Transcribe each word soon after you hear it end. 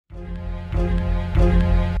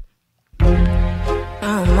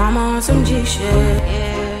mama on some G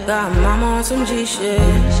shit. Got mama on some G shit.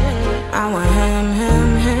 I want him,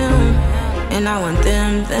 him, him. And I want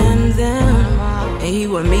them, them, them. And he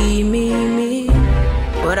want me, me, me.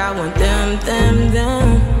 But I want them, them,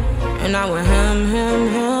 them. And I want him, him,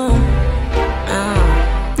 him.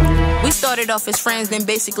 We started off as friends, then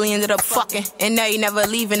basically ended up fucking. And now you never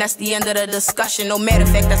leaving, that's the end of the discussion. No matter of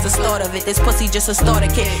fact, that's the start of it. This pussy just a starter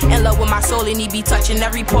kit. In love with my soul and he be touching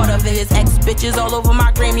every part of it. His ex-bitches all over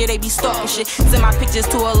my gram, yeah, they be stalking shit. Send my pictures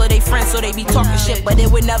to all of they friends, so they be talking shit. But they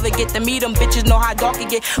would never get to meet them, bitches know how dark it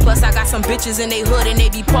get. Plus I got some bitches in they hood and they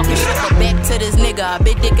be parking shit. But back to this nigga, a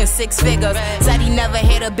big dick and 6 figures. Said he never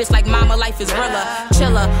had a bitch like mama, life is realer.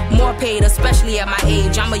 Chiller, more paid, especially at my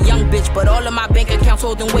age. I'm a young bitch, but all of my bank accounts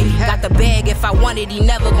holding weight. Got the bag if I want it, he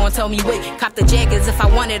never gonna tell me wait. Cop the Jaggers if I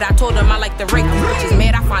want it, I told him I like the rate. These bitches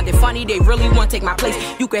mad, I find it funny, they really wanna take my place.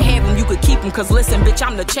 You could have him, you could keep him, cause listen, bitch,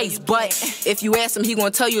 I'm the chase. But if you ask him, he gonna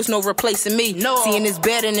tell you it's no replacing me. See, in his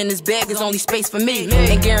bed and in his bag is only space for me.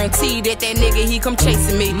 And guarantee that that nigga, he come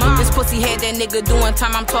chasing me. This pussy had that nigga doing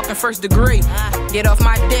time, I'm talking first degree. Get off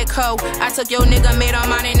my dick, ho. I took your nigga, made on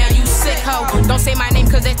mine, and now you sick, ho. Don't say my name,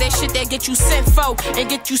 cause that's that shit that get you sent for and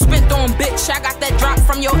get you spent on, bitch. I got that drop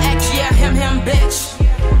from your ex, yeah, him, bitch.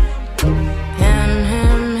 Him,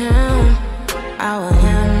 him, him. I want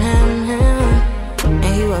him, him, him.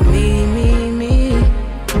 And he want me, me, me.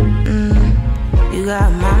 You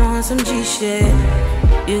got mama on some G shit.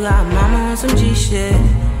 You got mama on some G shit.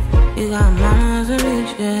 You got mama on some G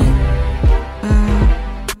shit.